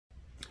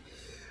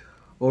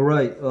All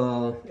right,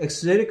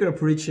 exegetical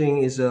preaching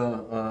is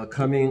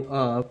coming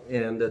up,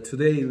 and this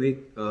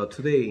week,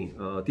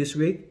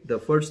 the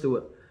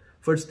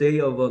first day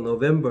of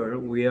November,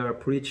 we are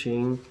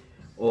preaching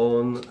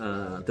on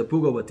the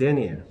book of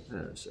Daniel.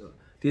 So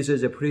this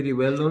is a pretty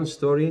well-known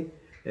story,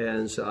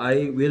 and so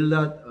I will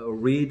not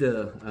read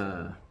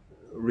the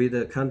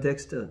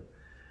context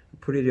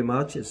pretty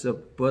much,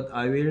 but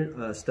I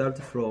will start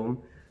from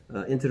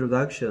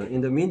introduction.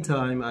 In the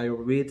meantime, I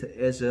read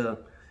as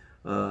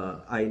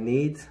I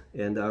need,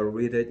 and I'll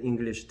read an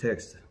English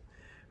text.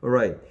 All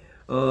right.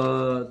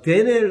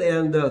 Daniel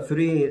and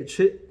three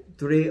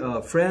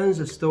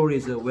friends story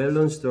is a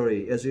well-known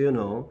story, as you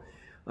know,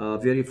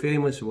 very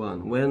famous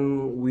one.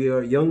 When we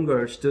are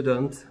younger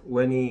student,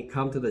 when he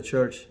come to the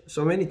church,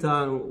 so many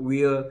times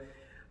we are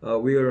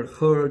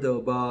heard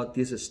about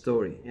this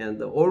story, and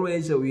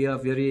always we are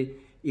very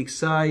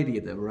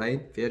excited,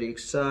 right? Very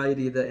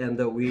excited, and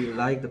we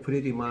like it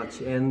pretty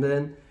much, and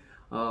then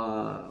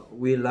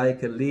we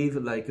live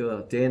like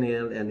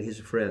Daniel and his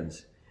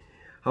friends.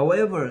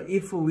 However,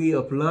 if we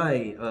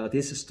apply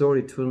this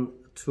story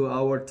to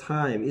our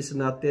time, it's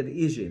not that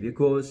easy,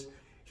 because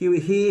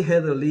he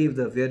had lived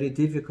a very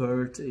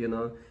difficult,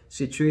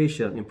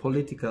 situation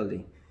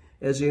politically.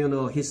 As you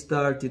know, he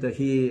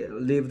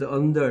lived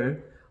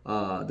under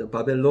the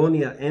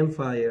Babylonian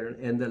Empire,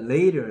 and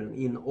later,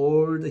 in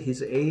old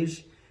his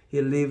age,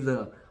 he lived,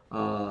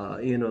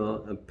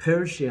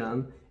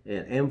 Persian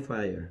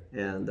Empire.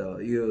 And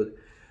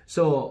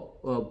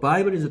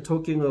Bible is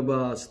talking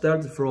about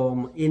start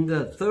from in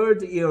the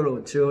third year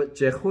of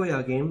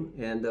Jehoiakim,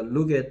 and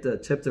look at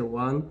chapter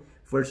 1,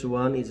 verse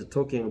 1 is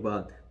talking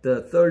about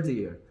the third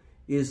year.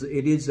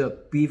 It is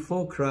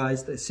before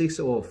Christ,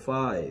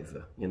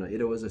 605.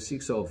 It was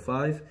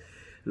 605,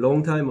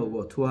 long time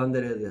ago,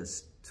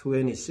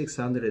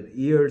 2,600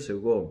 years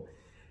ago.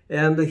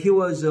 And he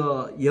was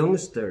a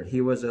youngster.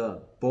 He was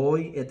a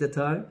boy at the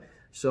time.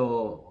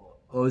 So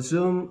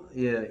assume,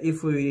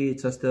 if we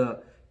just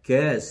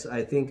guess,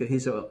 I think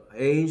his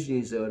age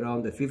is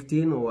around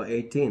 15 or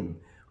 18,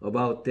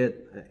 about that,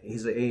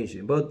 his age.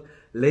 But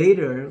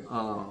later,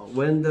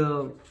 when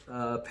the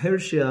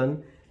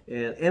Persian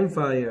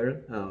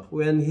Empire,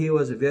 when he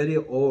was very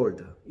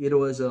old, it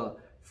was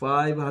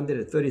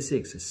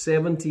 536,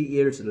 70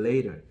 years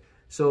later.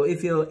 So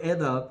if you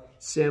add up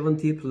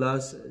 70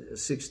 plus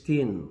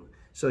 16,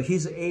 so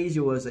his age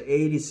was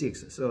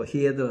 86. So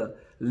he had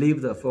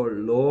lived for a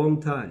long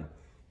time.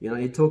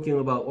 You're talking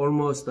about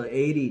almost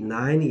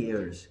 89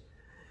 years.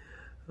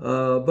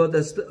 But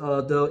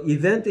the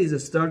event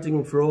is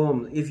starting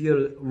from, if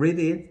you read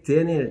it,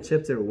 Daniel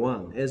chapter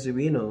 1, as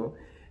we know,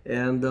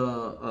 and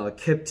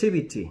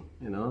captivity,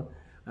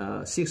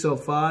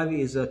 605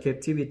 is a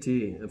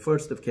captivity,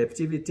 first of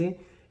captivity,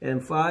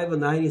 and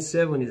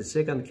 597 is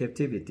second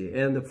captivity,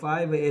 and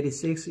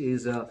 586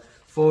 is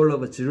fall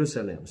of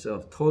Jerusalem.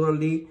 So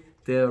totally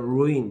they're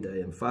ruined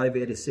in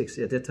 586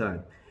 at that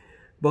time.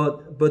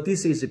 But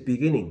this is the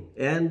beginning.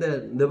 And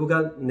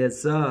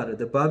Nebuchadnezzar,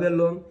 the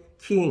Babylon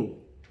king,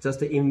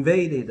 just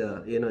invaded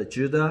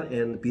Judah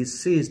and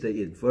besieged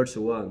it, verse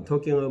 1,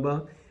 talking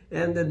about,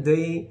 and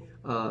they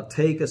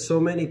take so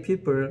many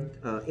people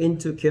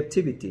into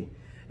captivity.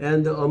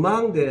 And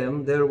among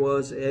them, there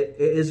was,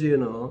 as you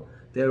know,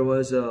 there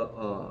was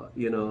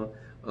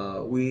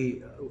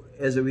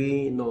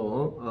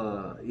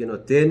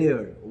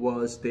Daniel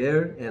was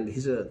there, and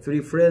his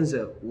three friends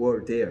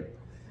were there.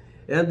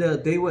 And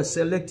they were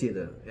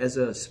selected as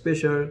a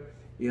special,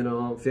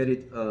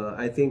 very,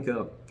 I think,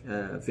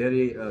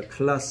 very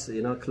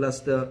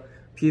cluster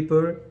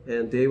people,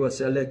 and they were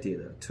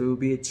selected to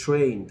be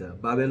trained,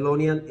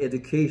 Babylonian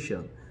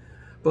education.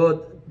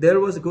 But there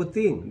was a good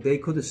thing. They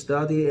could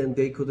study and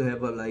they could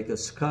have a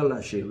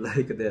scholarship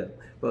like that.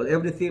 But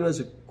everything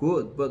was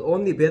good. But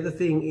only better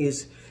thing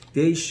is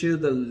they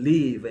should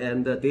live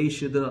and they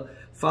should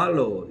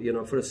follow,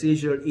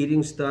 procedure,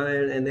 eating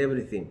style and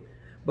everything.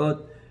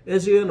 But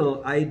as you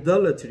know,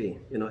 idolatry,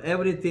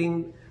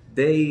 everything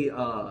they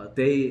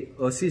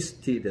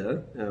assisted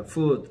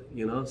food,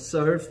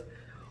 served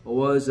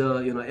was,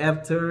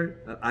 after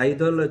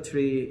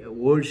idolatry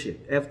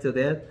worship. After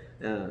that,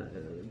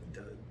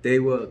 they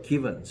were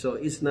given. So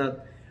it's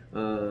not,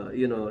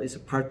 it's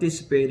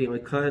participating in a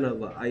kind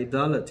of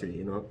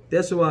idolatry,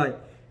 That's why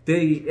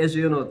they, as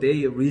you know,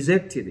 they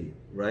rejected it,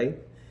 right?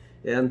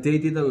 And they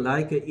didn't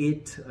like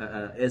it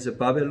as a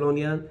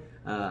Babylonian,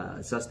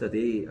 just that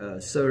they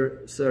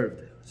served.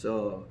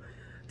 So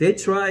they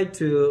tried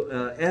to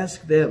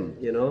ask them,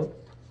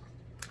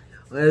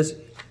 as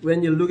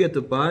when you look at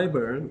the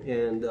Bible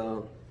and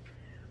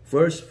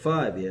verse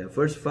 5,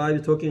 verse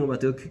 5 talking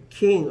about the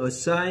king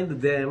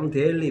assigned them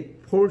daily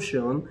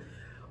portion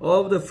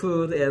of the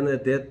food and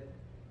that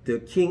the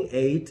king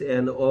ate,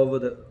 and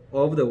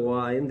of the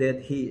wine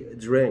that he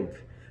drank.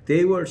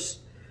 They were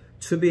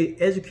to be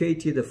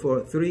educated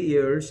for 3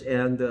 years,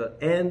 and the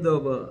end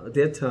of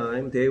that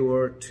time they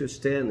were to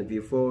stand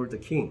before the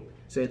king.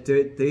 So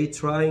they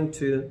trying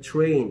to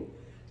train,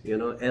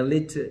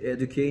 elite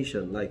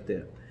education like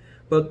that.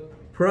 But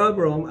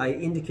problem I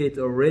indicate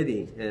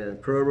already.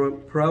 And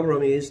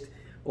problem is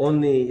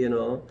only,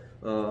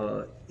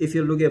 if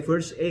you look at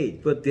verse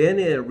 8, but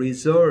Daniel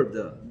resolved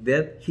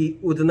that he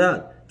would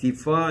not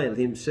defile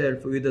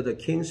himself with the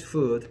king's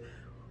food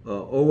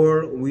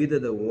or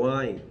with the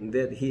wine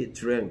that he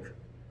drank.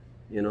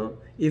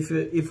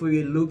 If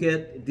we look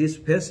at this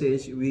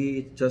passage,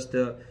 we just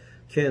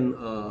can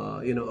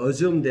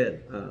assume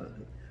that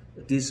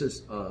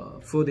this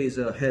food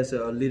has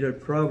a little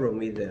problem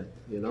with that.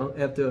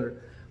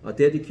 After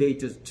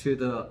dedicated to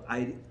the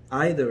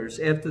idols,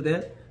 after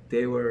that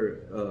they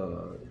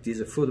were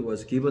this food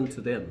was given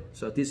to them.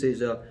 So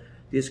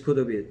this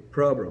could be a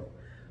problem.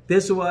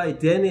 That's why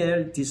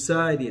Daniel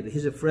decided,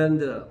 his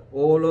friend,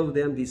 all of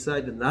them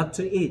decided not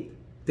to eat.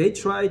 They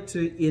tried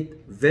to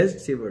eat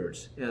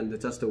vegetables and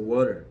just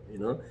water,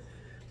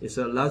 It's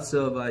lots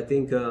of, I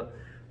think,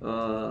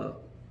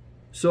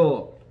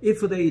 so if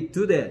they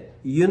do that,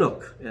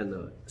 eunuch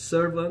and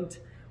servant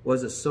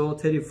was so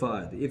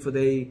terrified. If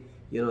they,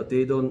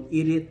 they don't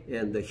eat it,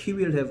 and he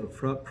will have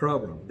a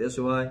problem. That's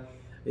why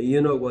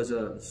eunuch was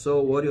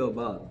so worried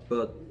about.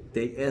 But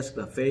they asked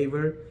a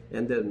favor,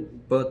 and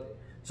then, but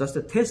just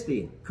a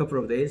testing, couple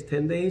of days,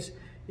 10 days,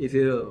 if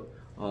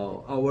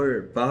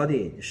our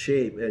body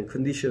shape and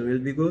condition will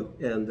be good,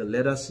 and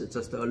let us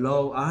just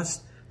allow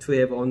us to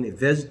have only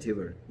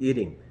vegetable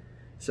eating.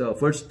 So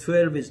verse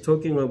 12 is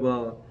talking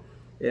about,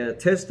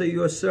 test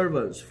your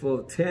servants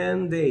for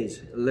 10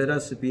 days. Let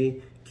us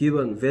be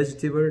given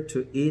vegetable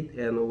to eat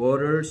and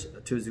waters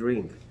to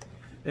drink.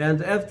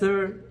 And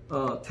after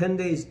 10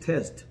 days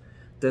test,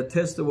 the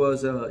test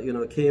was,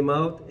 came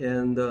out,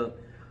 and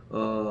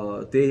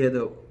they had,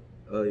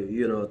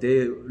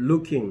 their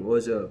looking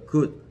was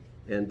good,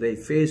 and their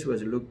face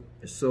was look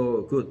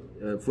so good.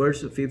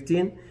 Verse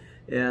 15,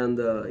 and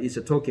it's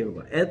talking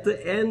about, at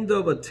the end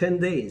of 10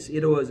 days,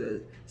 it was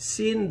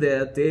seen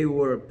that they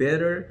were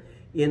better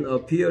in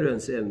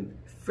appearance and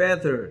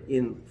fatter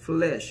in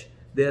flesh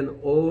than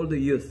all the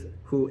youth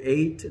who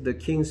ate the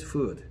king's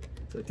food.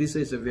 So this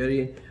is a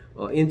very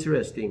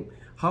interesting.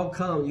 How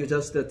come you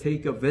just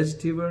take a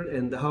vegetable,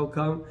 and how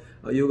come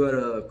you got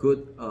a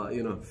good,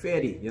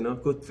 fatty,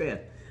 good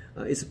fat?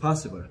 It's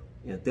possible.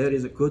 Yeah, there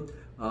is a good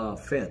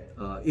fat.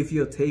 If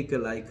you take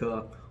like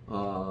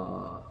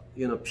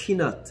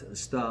peanut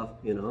stuff,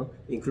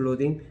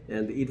 including,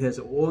 and it has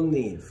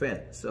only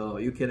fat, so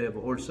you can have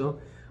also,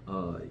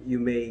 you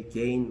may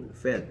gain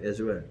fat as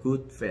well,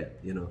 good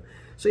fat,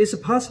 So it's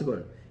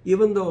possible,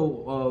 even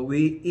though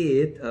we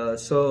eat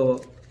so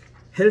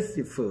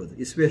healthy food,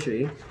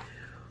 especially.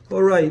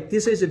 All right,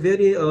 this is a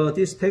very,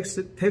 this text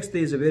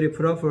is very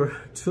proper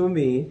to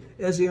me.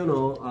 As you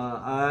know,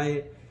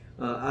 I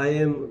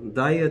am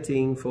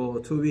dieting for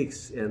 2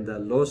 weeks and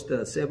lost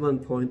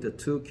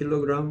 7.2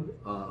 kilograms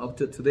up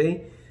to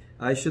today.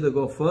 I should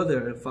go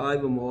further,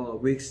 5 more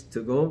weeks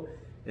to go,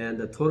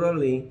 and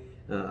totally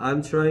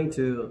I'm trying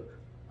to,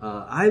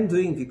 I'm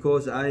doing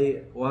because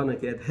I want to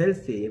get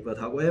healthy, but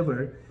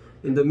however,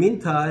 in the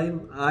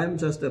meantime, I'm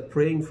just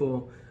praying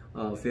for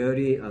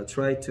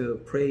try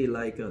to pray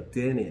like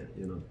Daniel.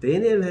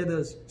 Daniel had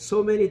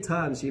so many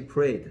times he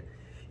prayed.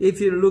 If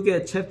you look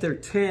at chapter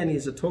 10,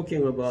 he's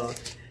talking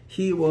about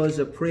he was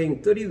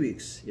praying 30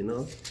 weeks,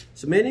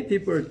 So many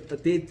people,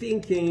 they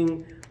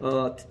thinking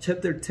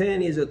chapter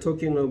 10 is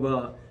talking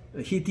about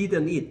he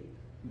didn't eat,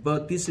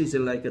 but this is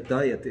like a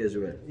diet as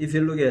well. If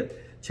you look at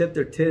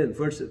chapter 10,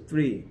 verse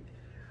 3,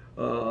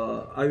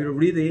 I will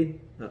read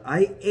it.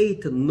 I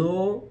ate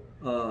no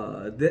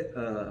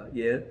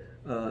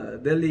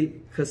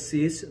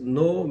delicacies,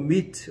 no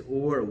meat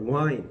or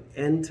wine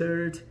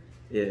entered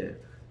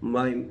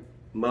my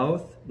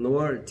mouth,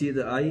 nor did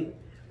I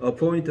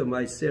appoint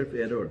myself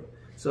at all.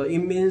 So it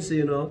means,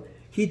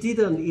 he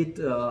didn't eat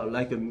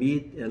like a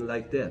meat and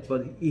like that,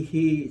 but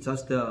he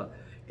just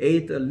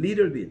ate a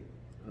little bit,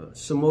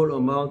 small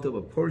amount of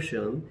a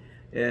portion,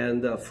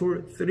 and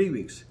for 3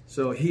 weeks.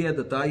 So he had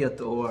a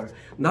diet, or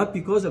not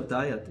because of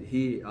diet,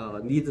 he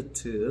needed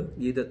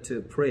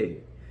to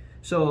pray.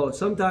 So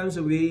sometimes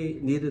we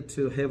needed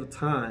to have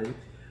time,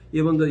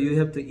 even though you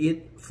have to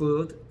eat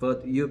food,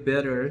 but you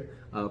better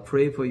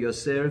pray for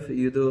yourself.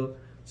 You do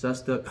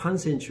just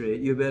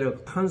concentrate. You better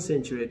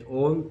concentrate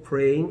on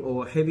praying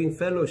or having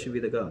fellowship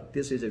with God.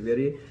 This is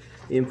very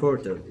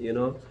important,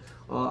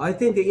 I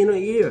think in a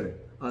year,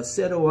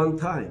 set one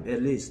time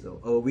at least.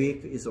 A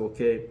week is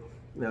okay.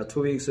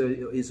 2 weeks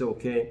is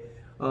okay.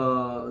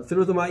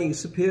 Through my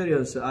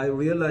experience, I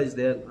realized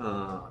that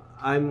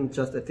I'm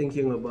just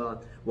thinking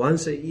about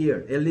once a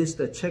year, at least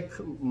check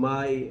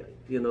my,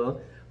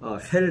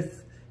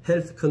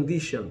 health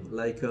condition,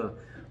 like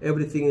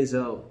everything is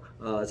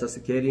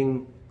just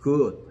getting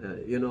good,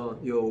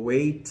 your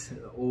weight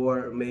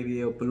or maybe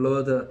your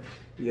blood,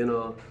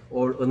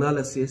 or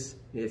analysis.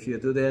 If you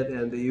do that,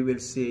 and you will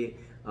see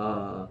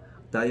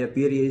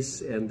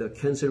diabetes and the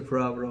cancer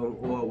problem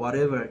or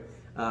whatever,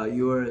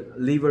 your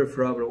liver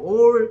problem,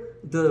 or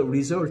the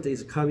result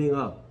is coming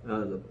up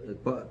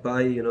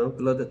by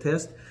blood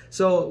test.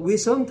 So we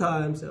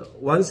sometimes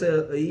once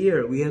a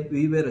year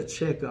we better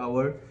check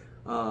our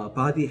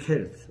body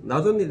health.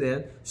 Not only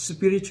that,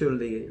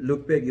 spiritually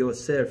look back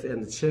yourself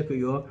and check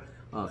your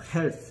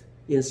health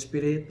in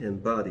spirit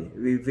and body.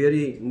 We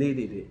very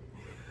needed it.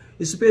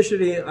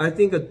 Especially, I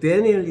think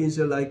Daniel is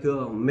like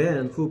a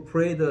man who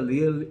prayed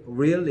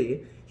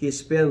really. He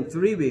spent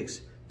 3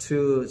 weeks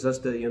to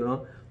just,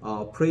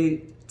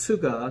 pray to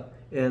God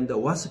and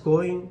what's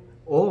going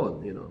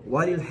on,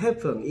 what will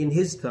happen in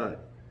his time.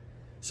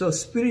 So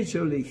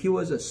spiritually, he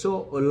was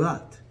so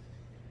alert.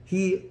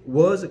 He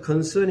was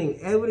concerning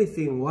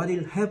everything, what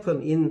will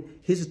happen in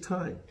his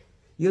time.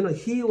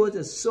 He was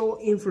a so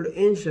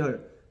influential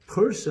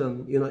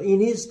person, in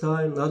his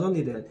time. Not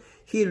only that,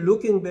 he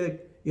looking back,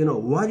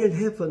 what will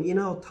happen in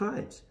our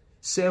times.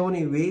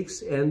 70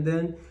 weeks, and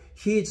then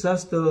he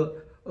just,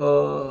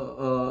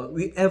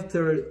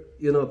 after,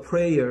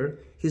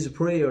 his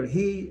prayer,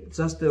 he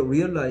just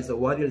realized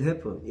what will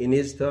happen in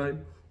his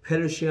time.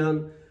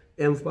 Persian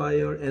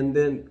Empire, and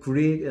then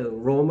Greek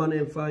and Roman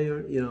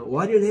Empire,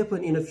 what will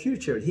happen in the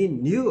future. He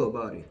knew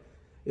about it.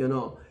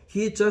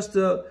 He just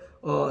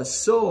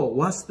saw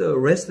what the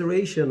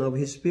restoration of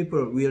his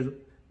people will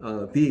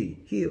be.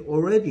 He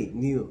already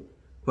knew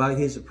by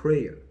his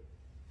prayer.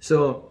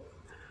 So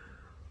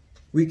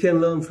we can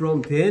learn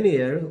from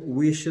Daniel.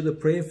 We should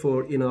pray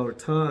for in our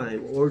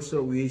time.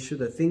 Also, we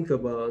should think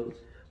about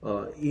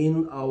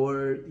in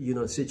our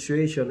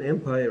situation,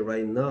 empire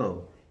right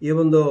now.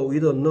 Even though we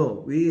don't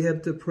know, we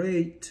have to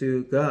pray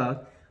to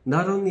God,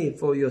 not only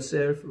for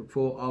yourself,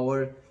 for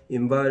our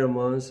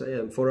environments,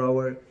 and for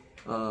our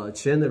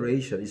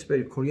generation,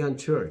 especially Korean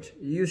church.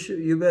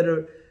 You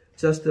better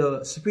just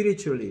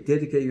spiritually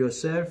dedicate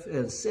yourself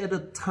and set a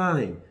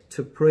time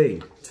to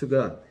pray to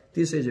God.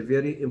 This is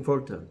very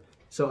important.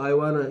 So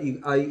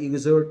I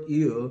exhort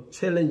you,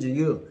 challenge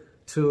you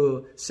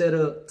to set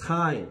a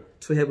time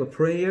to have a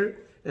prayer,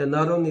 and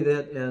not only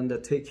that, and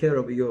take care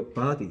of your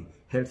body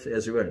health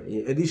as well.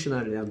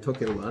 Additionally, I'm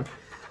talking about.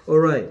 All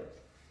right.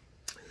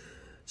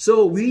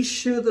 So we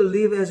should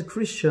live as a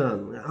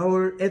Christian.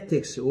 Our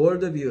ethics,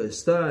 worldview,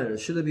 style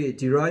should be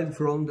derived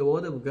from the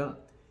Word of God.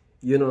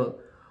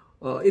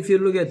 If you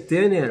look at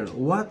Daniel,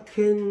 what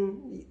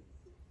can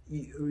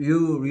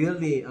you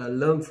really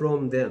learn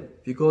from them?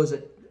 Because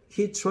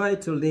he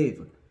tried to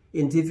live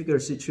in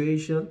difficult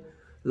situation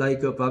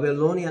like a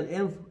Babylonian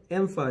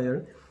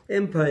empire.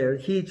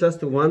 He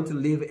just want to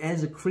live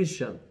as a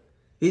Christian.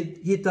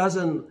 He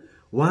doesn't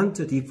want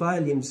to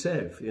defile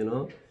himself,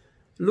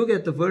 Look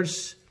at the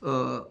verse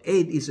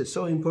 8 is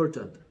so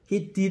important. He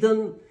did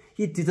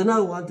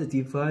not want to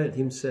defile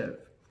himself.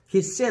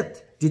 He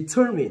set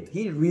determined.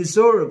 He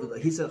resolved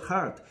his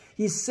heart.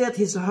 He set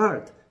his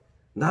heart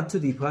not to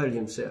defile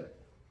himself.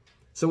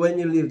 So when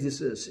you live this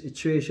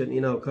situation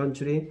in our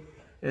country,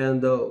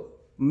 and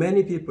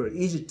many people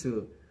easy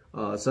to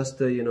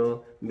just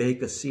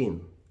make a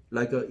sin,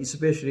 like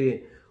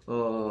especially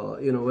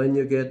when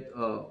you get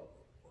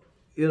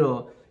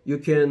you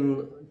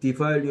can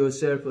defile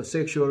yourself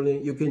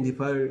sexually, you can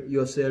defile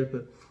yourself,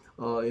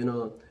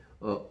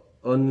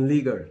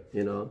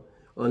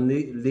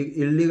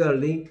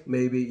 illegally.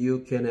 Maybe you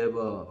can have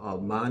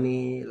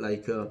money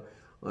like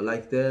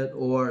that,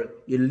 or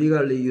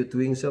illegally you're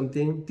doing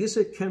something. This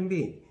can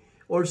be.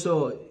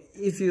 Also,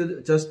 if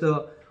you just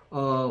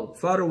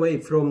far away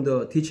from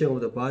the teaching of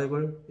the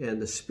Bible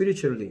and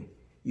spiritually,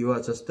 you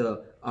are just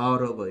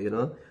out of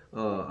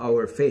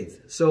our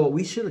faith. So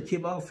we should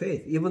keep our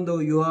faith, even though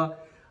you are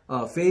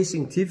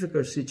facing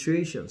difficult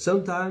situations.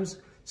 Sometimes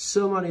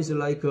someone is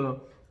like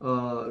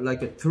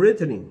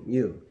threatening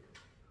you.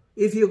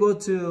 If you go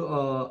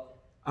to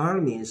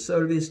army,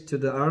 service to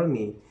the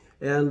army,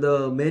 and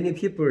many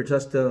people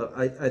just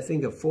I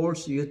think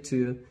force you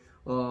to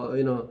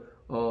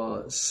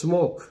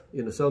smoke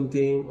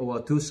something, or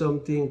do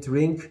something,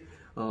 drink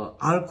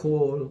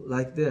alcohol,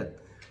 like that.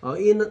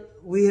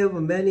 We have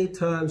many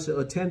times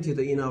attempted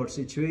in our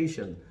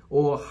situation,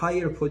 or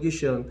higher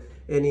position,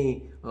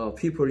 any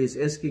people is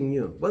asking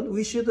you. But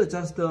we should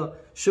just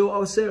show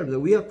ourselves that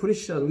we are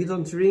Christian. We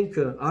don't drink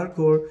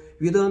alcohol.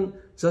 We don't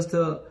just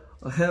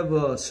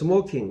have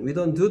smoking. We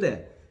don't do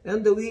that.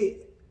 And we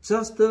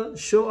just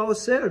show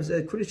ourselves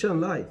a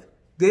Christian life.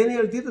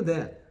 Daniel did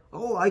that.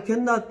 Oh, I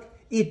cannot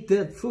eat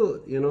that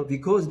food,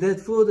 because that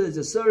food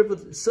is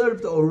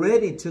served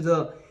already to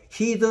the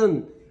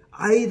hidden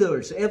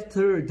idols.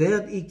 After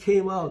that it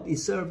came out, it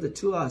served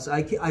to us.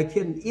 I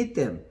can eat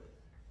them.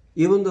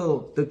 Even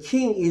though the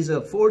king is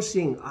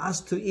forcing us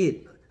to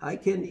eat, I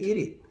can eat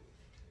it.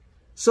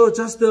 So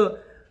just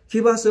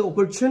give us an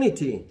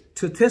opportunity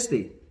to test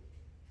it.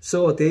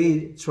 So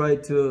they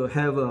tried to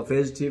have a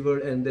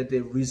vegetable, and that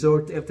the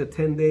result after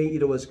 10 days,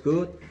 it was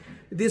good.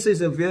 This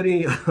is a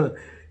very,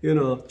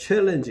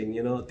 challenging,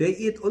 They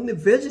eat only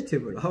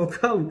vegetable. How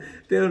come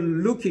their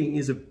looking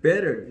is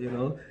better,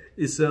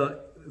 It's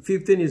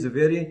 15 is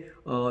very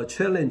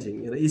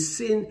challenging. It's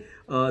seen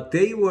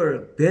they were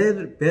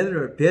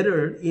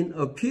better in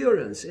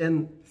appearance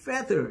and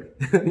fatter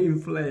in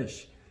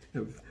flesh.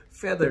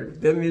 Fatter,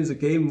 that means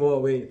gain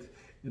more weight.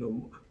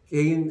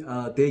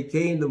 They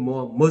gained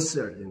more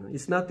muscle.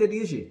 It's not that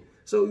easy.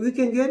 So we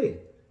can get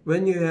it.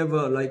 When you have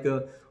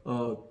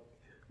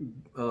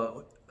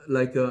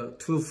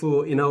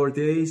tofu in our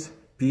days,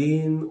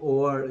 bean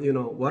or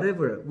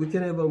whatever, we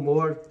can have a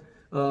more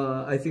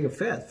I think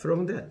fat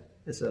from that.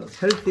 It's a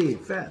healthy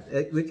fat.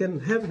 We can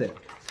have that.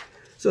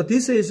 So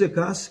this is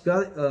God's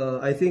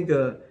I think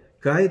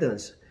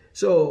guidance.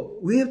 So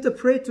we have to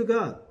pray to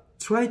God.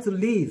 Try to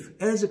live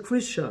as a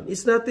Christian.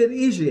 It's not that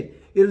easy.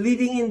 You're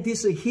living in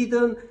this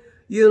hidden,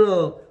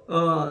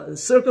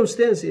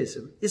 circumstances.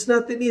 It's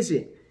not that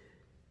easy.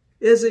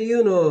 As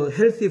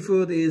healthy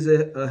food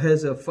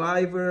has a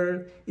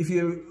fiber. If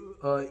you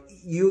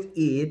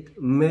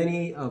eat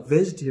many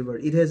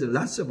vegetables, it has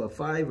lots of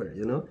fiber.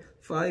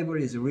 Fiber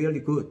is really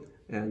good,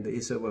 and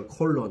it's a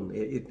colon.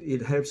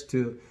 It helps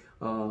to,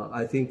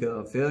 I think,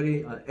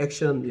 very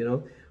action,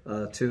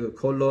 to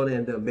colon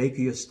and make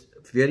you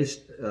very,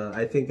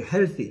 I think,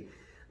 healthy.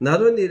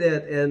 Not only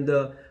that, and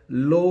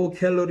low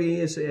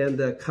calories and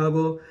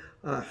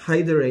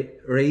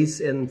carbohydrates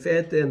and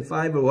fat and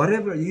fiber,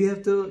 whatever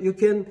you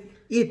can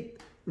eat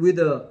with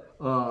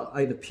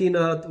either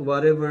peanut,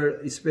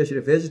 whatever, especially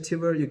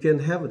vegetable, you can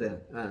have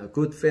that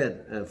good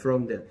fat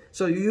from that.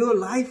 So your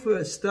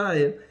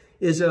lifestyle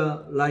is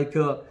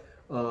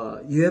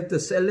you have to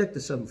select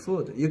some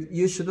food.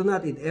 You should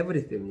not eat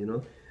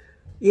everything,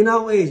 In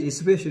our age,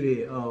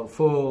 especially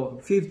for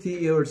 50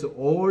 years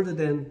older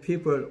than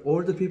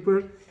older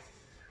people,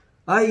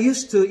 I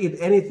used to eat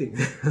anything.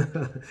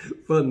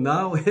 But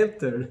now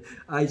after,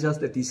 I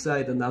just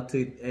decided not to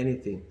eat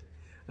anything.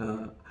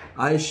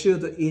 I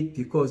should eat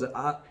because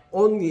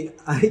only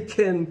I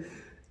can,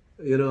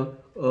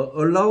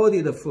 allow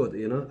the food,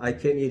 I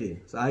can eat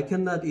it. So I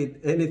cannot eat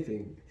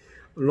anything.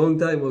 A long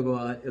time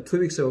ago, 2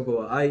 weeks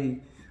ago, I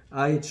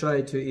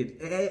tried to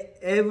eat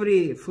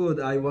every food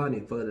I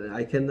wanted, but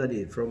I cannot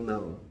eat from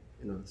now.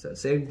 So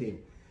same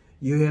thing.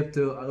 You have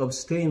to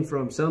abstain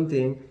from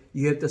something.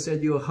 You have to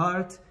set your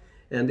heart.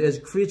 And as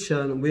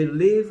Christian, we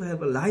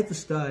have a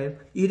lifestyle,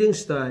 eating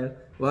style,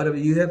 whatever.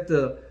 You have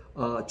to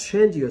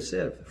change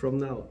yourself from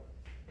now.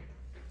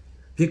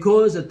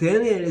 Because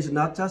Daniel is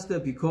not just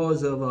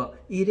because of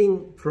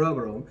eating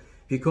problem,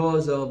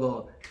 because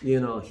of,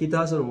 he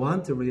doesn't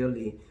want to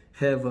really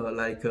have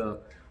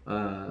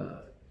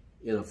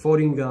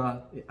foreign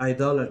god,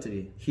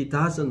 idolatry. He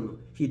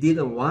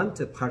didn't want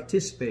to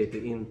participate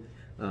in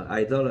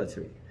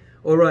idolatry.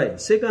 All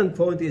right, second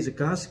point is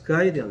God's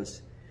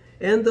guidance.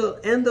 And the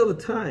end of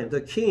time,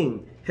 the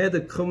king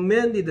had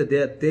commanded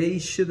that they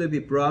should be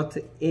brought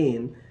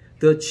in.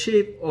 The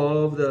chief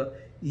of the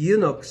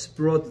eunuchs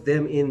brought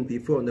them in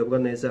before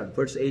Nebuchadnezzar.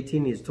 Verse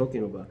 18 is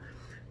talking about.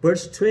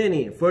 Verse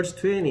 20,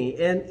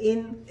 and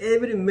in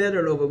every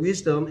matter of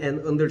wisdom and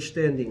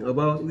understanding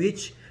about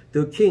which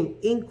the king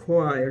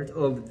inquired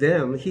of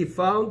them, he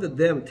found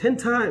them 10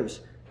 times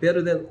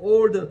better than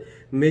all the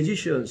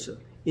magicians,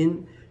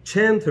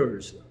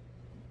 enchanters.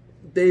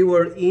 They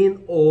were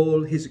in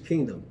all his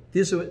kingdom.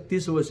 This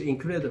was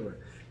incredible.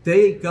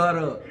 They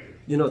got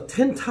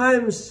 10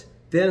 times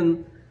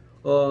than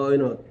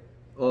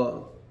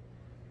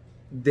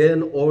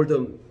than all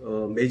the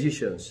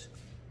magicians.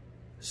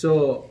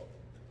 So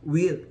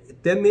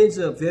that means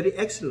very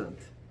excellent.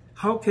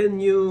 How can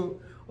you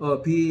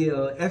be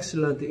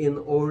excellent in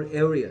all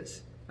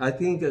areas? I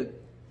think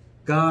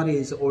God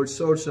is all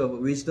sorts of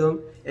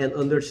wisdom and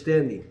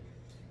understanding.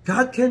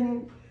 God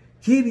can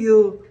give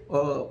you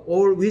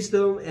all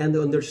wisdom and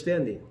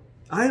understanding.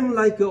 I'm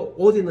like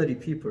ordinary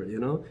people,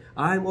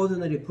 I'm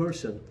ordinary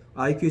person.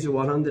 IQ is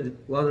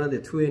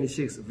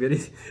 126,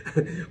 very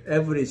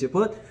average.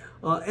 But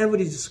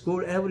average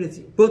score,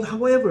 everything. But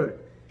however,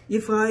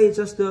 if I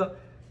just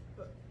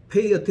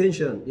pay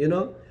attention,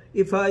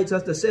 if I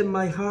just set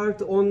my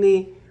heart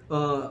only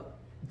the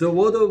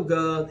word of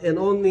God and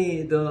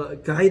only the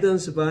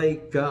guidance by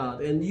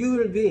God, and you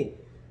will be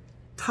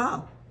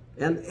top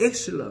and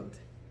excellent,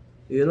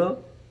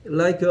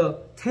 like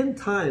 10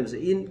 times.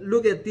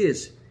 Look at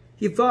this.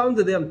 He found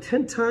them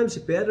 10 times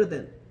better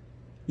than.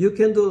 You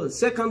can do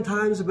second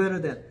times better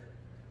than.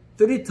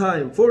 3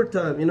 times, 4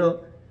 times,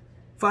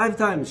 5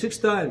 times, 6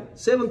 times,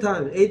 7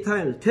 times, 8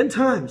 times, 10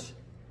 times.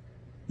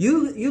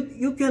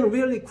 You can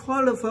really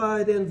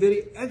qualified and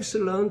very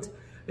excellent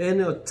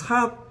and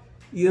top,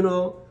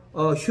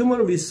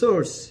 human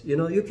resource,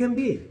 you can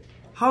be.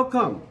 How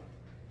come?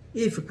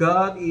 If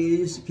God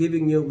is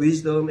giving you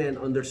wisdom and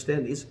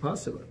understanding, it's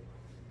possible.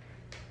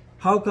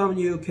 How come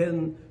you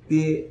can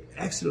be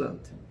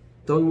excellent?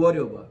 Don't worry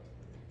about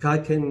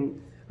it.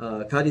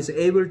 God is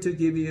able to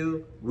give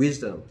you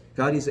wisdom.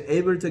 God is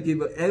able to give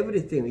you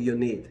everything you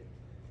need.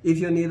 If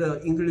you need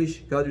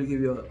English, God will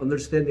give you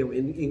understanding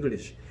in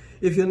English.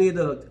 If you need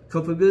a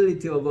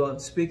capability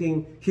of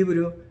speaking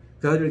Hebrew,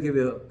 God will give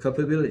you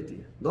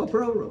capability. No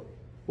problem.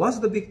 What's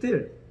the big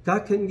deal?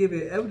 God can give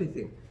you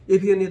everything.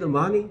 If you need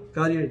money,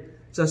 God will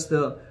just,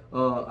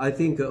 I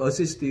think,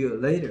 assist you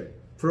later,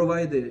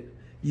 provide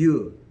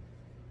you.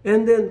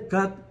 And then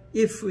God,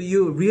 if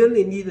you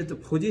really needed a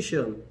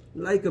position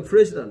like a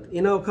president,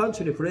 in our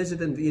country,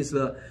 president is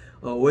a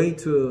way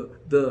to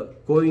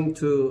going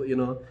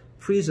to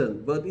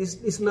prison, but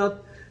it's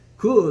not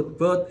good,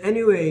 but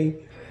anyway,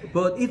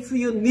 but if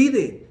you need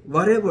it,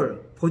 whatever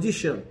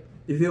position,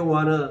 if you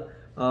want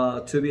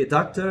to be a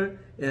doctor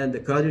and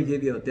God will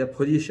give you that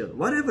position,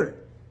 whatever,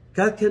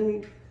 God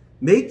can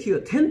make you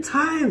 10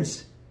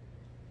 times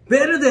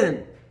better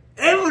than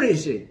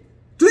average.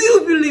 Do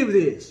you believe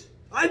this?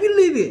 I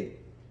believe it.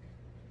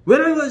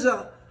 When I was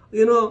a,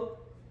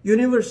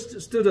 university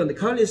student,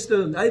 college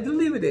student, I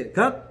believe it.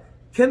 God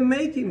can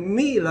make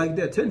me like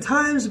that, 10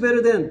 times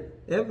better than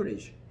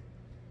average.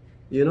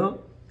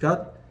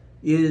 God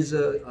is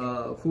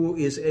who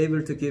is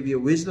able to give you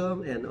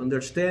wisdom and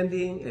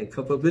understanding and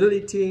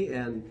capability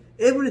and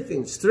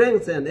everything,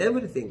 strength and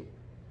everything.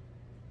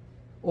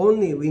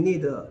 Only we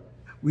need to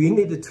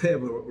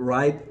have a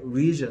right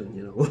reason.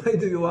 Why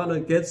do you want to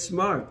get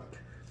smart?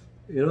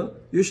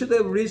 You should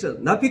have a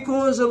reason, not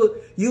because of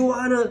you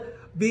want to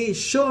be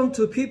shown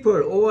to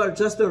people or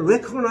just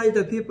recognize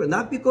the people,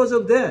 not because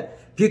of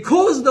that,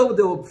 because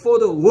for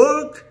the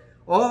work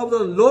of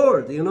the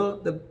Lord,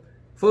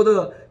 for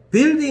the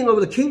building of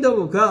the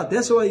kingdom of God.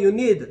 That's why you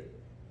need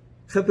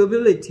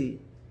capability.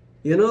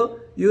 You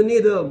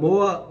need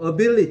more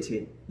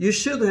ability. You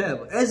should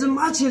have as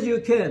much as you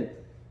can.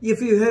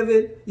 If you have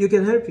it, you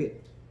can help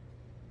it.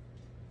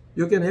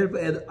 You can help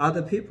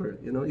other people.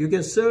 You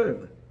can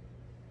serve.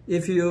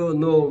 If you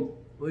know,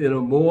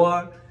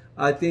 more,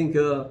 I think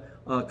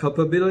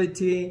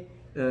capability,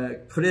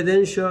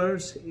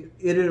 credentials,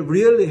 it will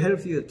really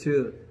help you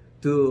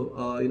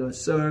to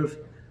serve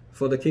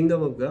for the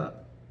kingdom of God.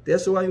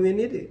 That's why we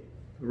need it,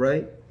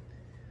 right?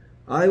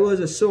 I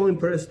was so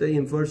impressed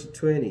in verse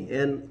 20.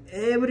 And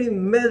every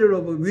matter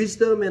of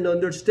wisdom and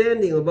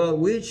understanding about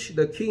which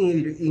the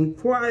king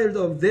inquired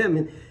of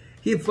them,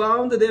 he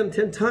found them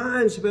 10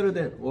 times better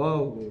than,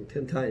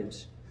 10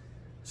 times.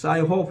 So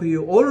I hope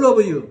all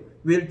of you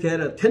will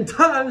get 10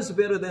 times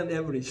better than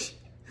average.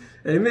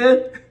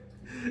 Amen?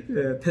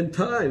 10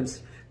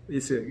 times.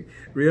 It's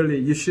really,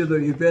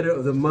 you better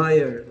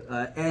admire,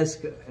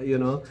 ask,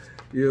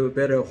 you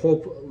better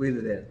hope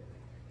with that.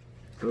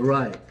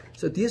 Right.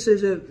 So this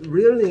is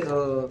really,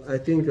 I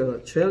think,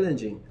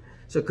 challenging.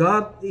 So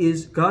God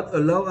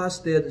allow us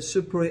that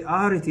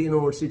superiority in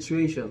our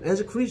situation. As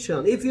a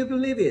Christian, if you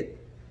believe it,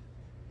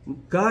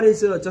 God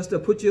is just to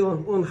put you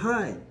on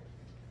high.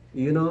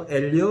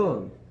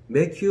 Elyon,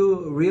 make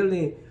you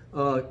really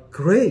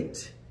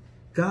great.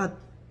 God,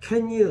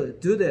 can you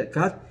do that?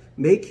 God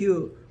make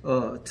you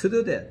to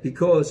do that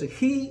because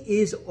He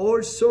is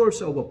all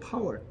source of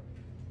power.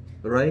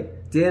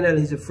 Right? Daniel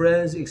and his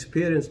friends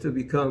experienced to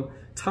become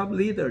top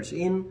leaders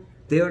in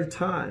their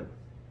time.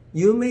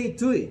 You may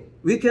do it.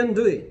 We can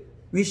do it.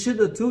 We should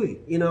do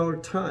it in our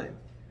time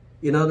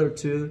in order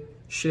to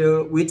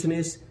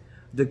witness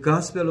the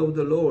gospel of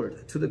the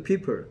Lord to the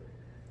people.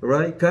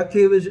 Right? God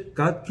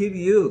give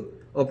you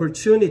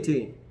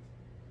opportunity.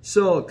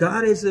 So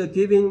God is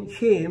giving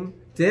him,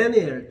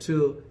 Daniel,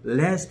 to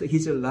last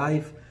his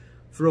life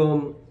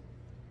from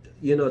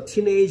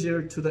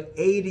teenager to the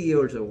 80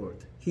 years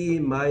old. He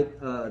might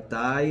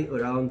die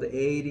around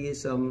 80,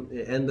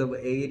 end of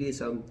 80,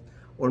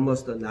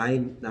 almost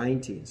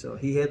 90. So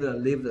he had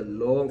lived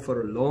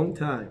for a long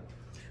time.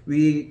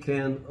 We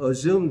can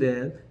assume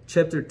that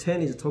chapter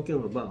 10 is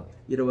talking about.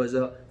 It was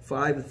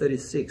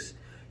 536.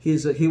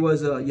 He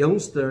was a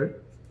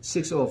youngster,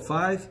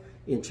 605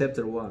 in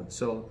chapter 1.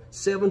 So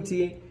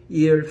 70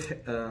 years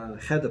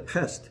had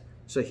passed.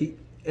 So he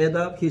add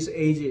up his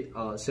age,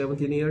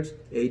 17 years,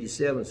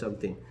 87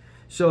 something.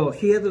 So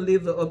he had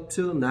lived up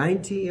to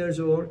 90 years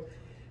old,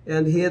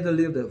 and he had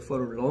lived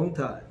for a long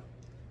time.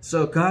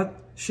 So God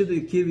should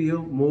give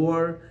you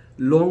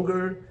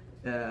longer,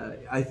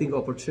 I think,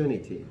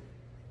 opportunity.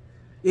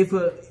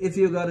 If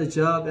you got a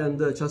job and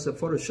just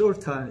for a short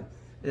time,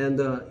 and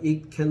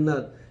it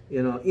cannot,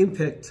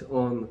 impact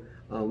on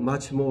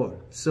much more.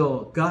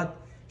 So God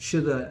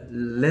should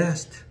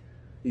last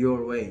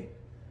your way,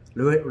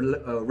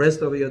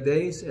 rest of your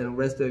days and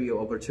rest of your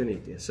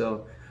opportunity.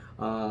 So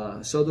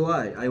do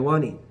I. I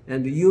want it.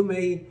 And you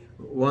may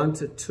want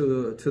to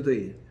do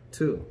it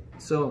too.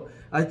 So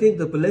I think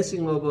the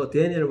blessing of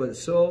Daniel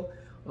was so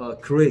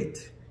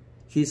great.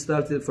 He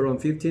started from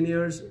 15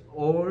 years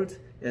old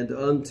and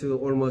unto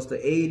almost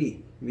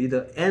 80, with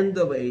the end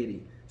of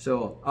 80.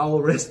 So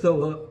our rest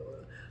of our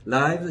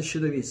lives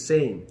should be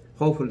same,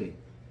 hopefully.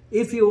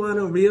 If you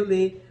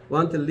really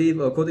want to live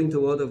according to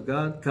the Word of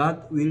God,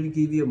 God will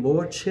give you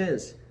more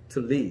chance to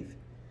live.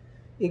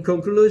 In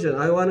conclusion,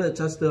 I want to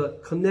just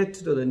connect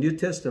to the New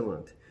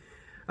Testament.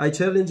 I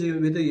challenge you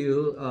with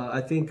you,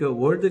 I think a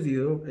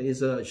worldview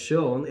is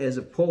shown as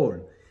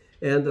Paul.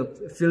 And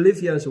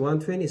Philippians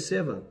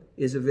 1:27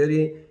 is a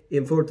very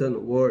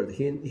important word.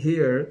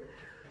 Here,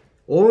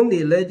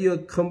 only let your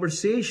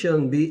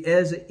conversation be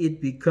as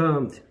it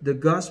becomes the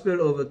gospel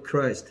of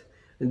Christ.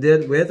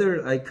 That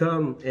whether I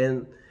come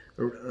and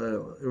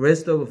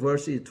rest of the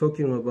verse is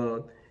talking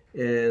about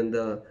and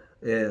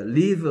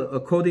live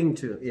according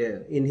to,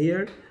 in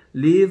here,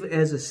 live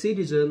as a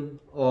citizen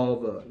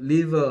of,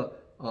 live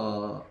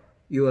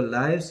your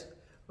lives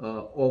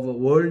of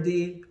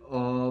worthy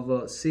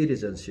of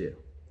citizenship.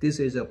 This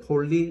is a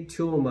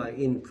polytheomai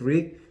in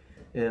Greek,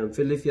 and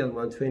Philippians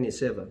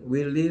 1:27.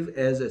 We live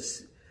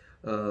as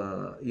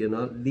a,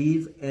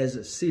 live as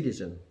a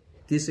citizen.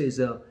 This is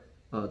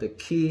the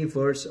key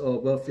verse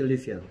of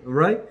Philippians,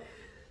 right?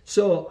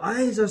 So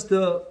I just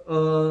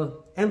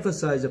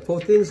emphasize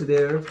 4 things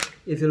there.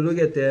 If you look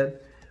at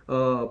that,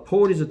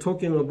 Paul is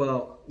talking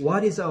about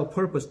what is our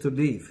purpose to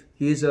live.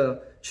 He is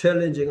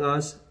challenging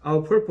us.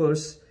 Our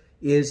purpose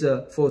is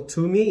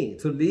to me,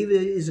 to live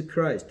is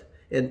Christ,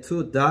 and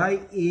to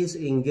die is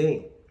in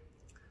gain.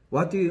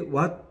 Why do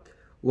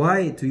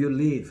you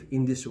live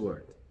in this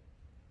world?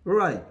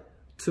 Right,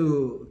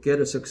 to get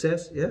a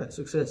success? Yeah,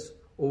 success.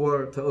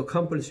 Or to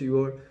accomplish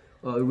your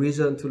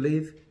reason to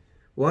live?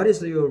 What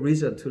is your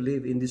reason to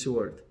live in this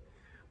world?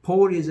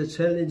 Paul is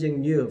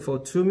challenging you, for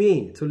to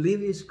me, to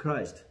live is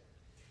Christ,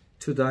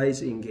 to die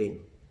is in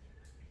gain.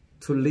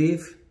 To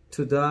live,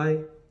 to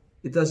die,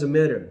 it doesn't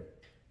matter.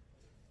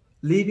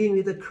 Living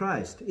with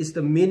Christ is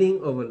the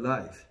meaning of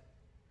life.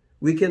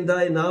 We can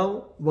die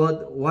now,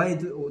 but why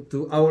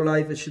do our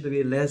life should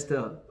be last,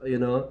 at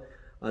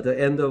the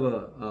end of,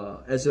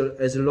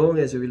 as long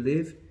as we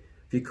live?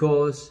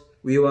 Because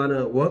we want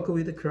to walk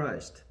with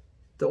Christ.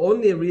 The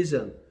only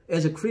reason,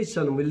 as a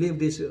Christian, we live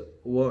this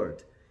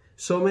world.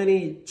 So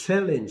many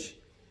challenge,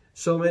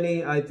 so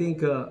many, I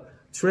think,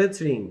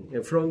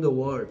 threatening from the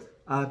world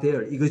are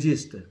there,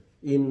 exist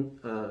in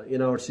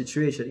our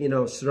situation, in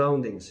our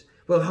surroundings.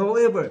 But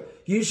however,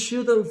 you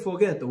shouldn't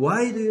forget,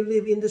 why do you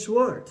live in this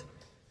world?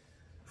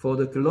 For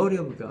the glory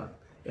of God.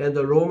 And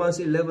the Romans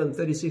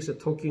 11:36 are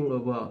talking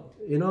about,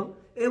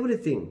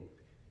 everything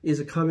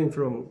is coming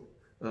from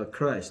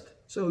Christ.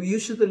 So you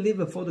should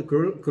live for the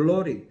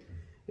glory,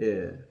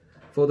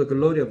 for the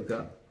glory of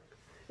God.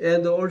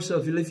 And also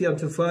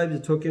Philippians 2:5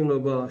 is talking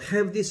about,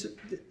 have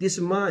this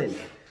mind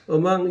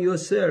among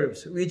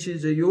yourselves, which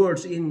is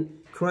yours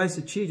in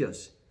Christ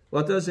Jesus.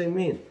 What does it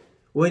mean?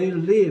 When you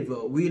live,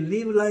 we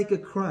live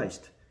like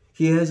Christ.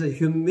 He has a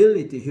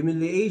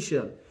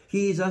humiliation.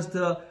 He just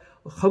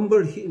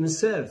humble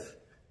himself,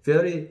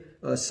 very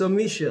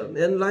submission,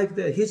 and like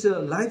that. His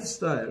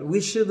lifestyle,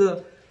 we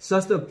should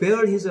just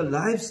bear his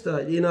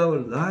lifestyle in our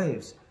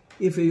lives.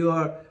 If you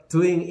are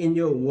doing in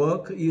your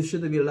work, you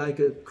should be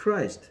like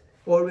Christ.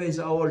 Always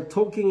our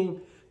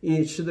talking,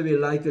 it should be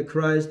like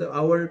Christ.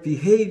 Our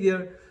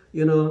behavior,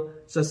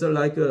 just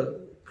like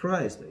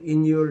Christ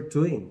in your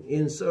doing,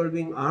 in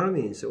serving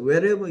armies,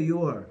 wherever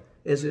you are,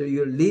 as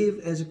you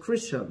live as a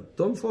Christian.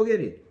 Don't forget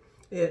it.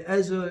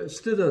 As a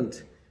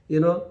student,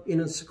 in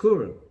a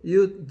school,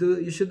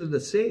 you should do the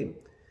same.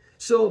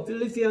 So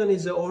Philippians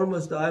is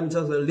almost, I'm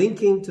just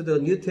linking to the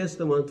New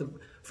Testament,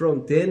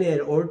 from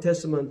Daniel, Old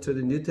Testament to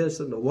the New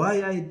Testament.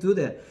 Why I do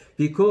that?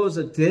 Because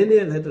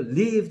Daniel had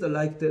lived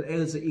like that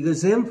as an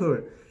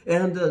example,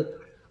 and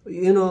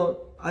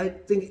I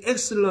think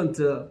excellent,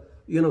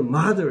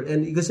 mother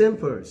and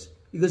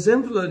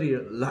exemplary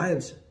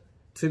lives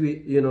to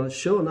be,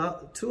 shown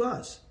up to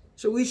us.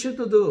 So we should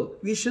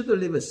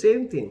live the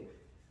same thing.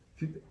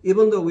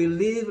 Even though we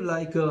live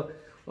like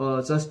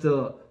just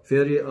a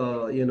very,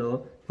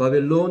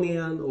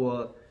 Babylonian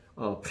or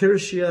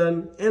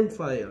Persian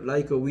empire,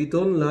 like we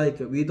don't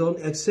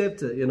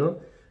accept,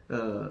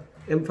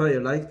 empire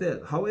like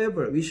that.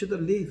 However, we should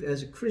live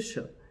as a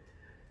Christian.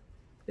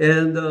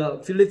 And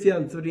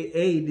Philippians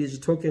 3:8 is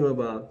talking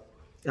about,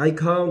 I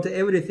count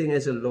everything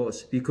as a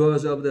loss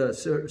because of the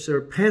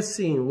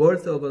surpassing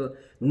worth of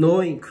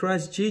knowing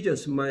Christ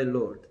Jesus my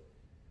Lord.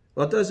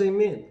 What does it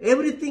mean?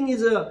 Everything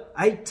is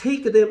I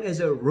take them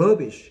as a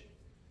rubbish,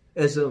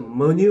 as a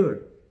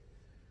manure.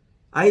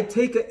 I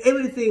take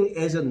everything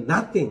as a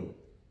nothing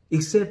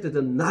except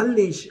the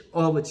knowledge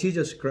of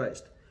Jesus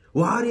Christ.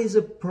 What is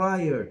a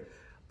priority?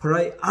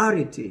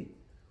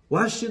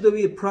 What should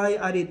we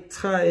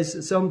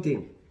prioritize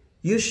something?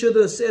 You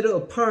should set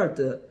apart,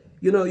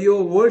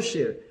 your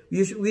worship.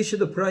 We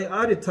should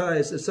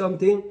prioritize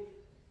something.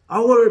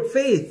 Our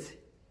faith.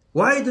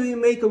 Why do we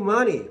make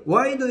money?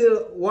 Why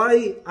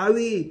are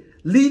we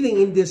living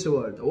in this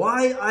world?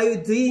 Why are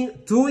you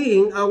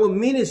doing our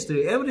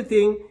ministry?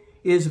 Everything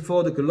is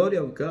for the glory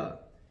of God.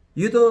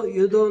 You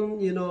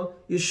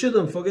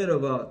shouldn't forget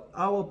about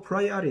our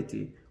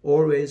priority.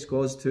 Always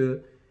goes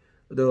to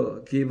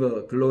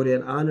give glory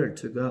and honor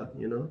to God.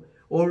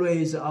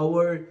 Always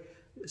our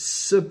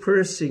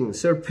surpassing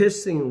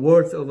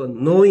worth of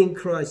knowing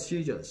Christ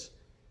Jesus.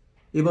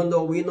 Even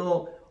though we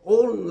know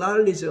all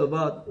knowledge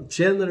about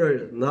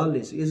general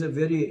knowledge is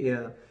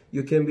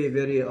you can be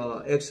very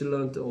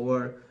excellent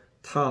or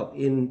top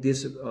in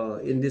this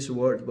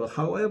world. But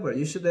however,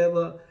 you should have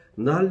a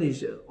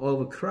knowledge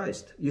of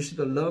Christ. You should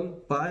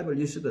learn Bible.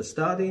 You should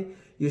study.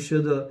 You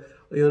should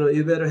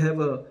you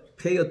better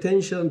pay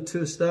attention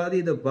to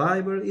study the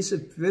Bible. It's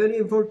very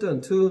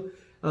important to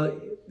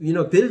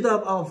build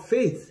up our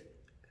faith,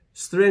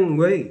 strength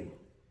way.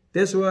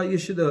 That's why you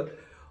should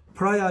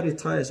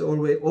prioritize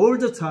always, all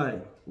the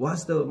time.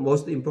 What's the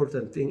most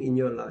important thing in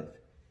your life?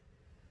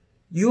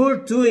 Your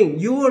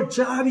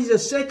job is a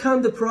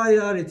second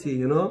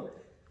priority,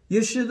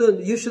 You should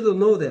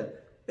know that.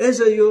 As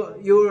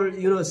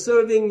you're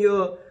serving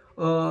your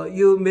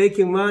you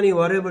making money,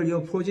 whatever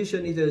your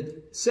position is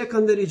a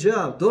secondary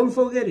job. Don't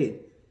forget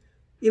it.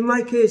 In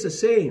my case, the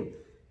same.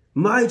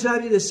 My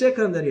job is the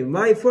secondary.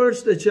 My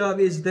first job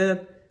is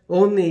that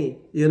only,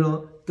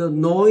 the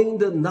knowing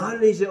the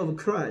knowledge of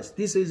Christ.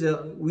 This is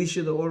we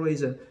should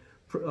always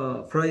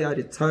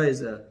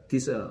prioritize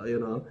this,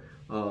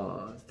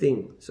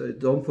 thing. So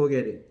don't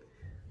forget it.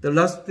 The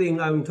last thing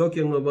I'm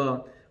talking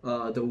about,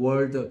 the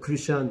world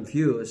Christian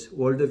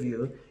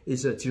worldview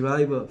is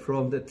derived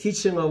from the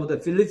teaching of the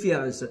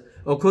Philippians.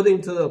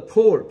 According to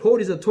Paul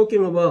is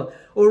talking about,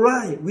 all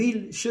right,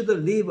 we should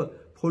live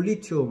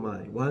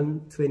politeomai,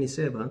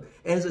 127,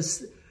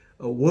 as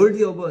a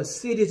worthy of a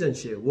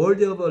citizenship,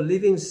 worthy of a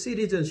living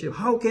citizenship.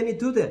 How can you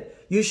do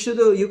that?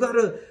 You got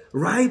a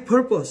right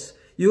purpose.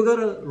 You got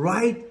a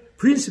right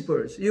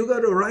principles. You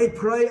got a right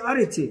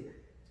priority.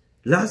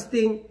 Last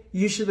thing,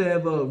 you should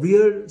have a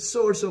real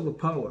source of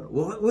power.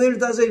 Where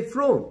does it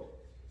from?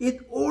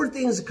 All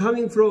things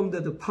coming from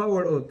the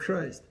power of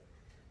Christ.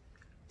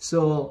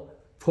 So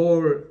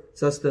Paul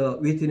just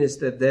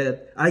witnessed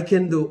that I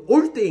can do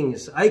all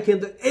things. I can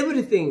do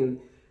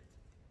everything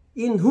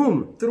in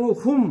whom, through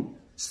whom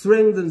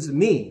strengthens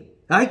me.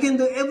 I can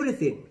do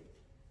everything.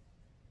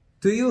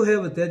 Do you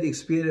have that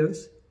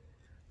experience?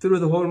 Through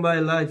the whole my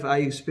life, I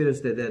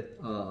experienced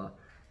that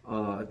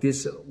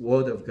this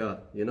word of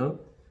God,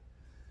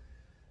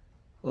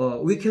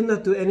 we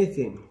cannot do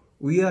anything.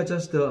 We are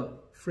just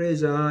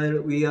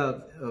fragile. We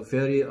are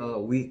very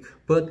weak.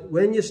 But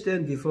when you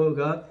stand before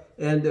God,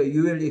 and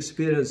you will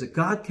experience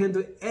God can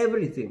do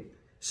everything.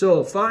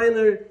 So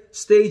final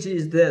stage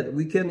is that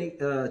we can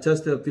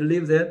just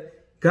believe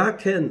that God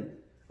can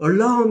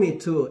allow me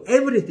to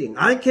everything.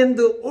 I can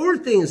do all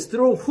things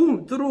through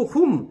whom,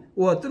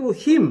 or through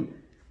Him,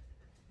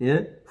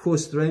 who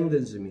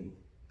strengthens me.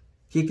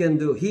 He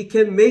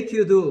can make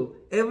you do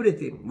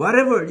everything.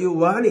 Whatever you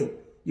want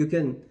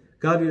it,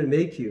 God will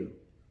make you.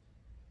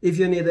 If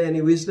you need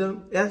any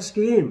wisdom, ask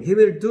Him. He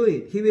will do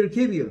it. He will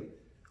give you.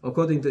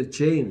 According to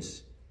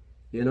James,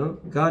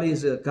 God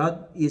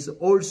is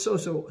all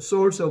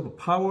source of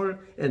power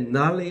and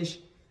knowledge.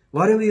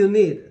 Whatever you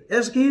need,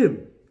 ask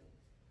Him.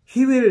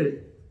 He will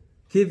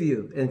give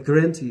you and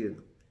grant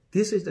you.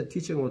 This is the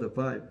teaching of the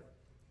Bible.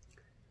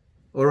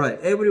 All right,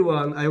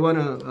 everyone, I want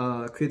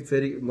to quit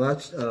very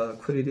much,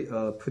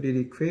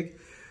 pretty quick.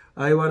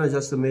 I want to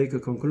just make a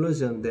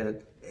conclusion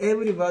that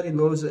everybody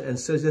knows and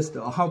suggests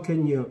how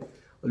can you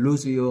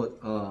lose your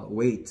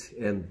weight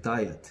and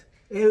diet.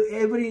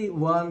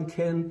 Everyone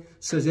can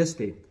suggest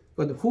it.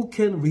 But who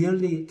can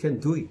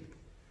do it?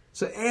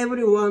 So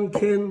everyone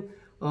can,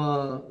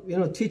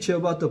 teach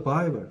about the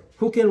Bible.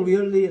 Who can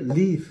really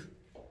live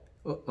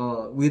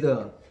with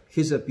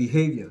his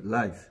behavior,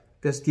 life?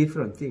 That's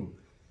different thing.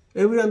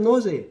 Everyone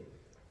knows it,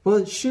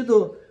 but should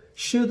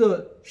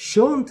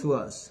shown to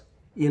us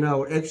in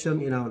our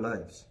action, in our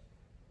lives.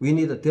 We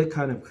need that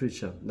kind of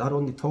Christian, not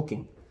only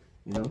talking,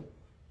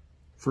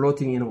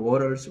 floating in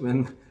waters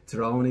when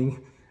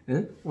drowning,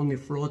 only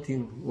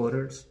floating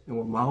waters in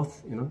our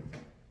mouth,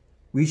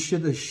 We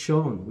should have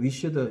shown. We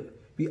should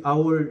be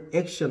our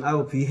action,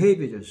 our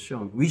behavior is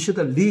shown. We should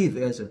live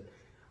as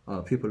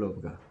people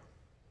of God.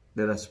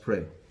 Let us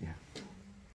pray. Yeah.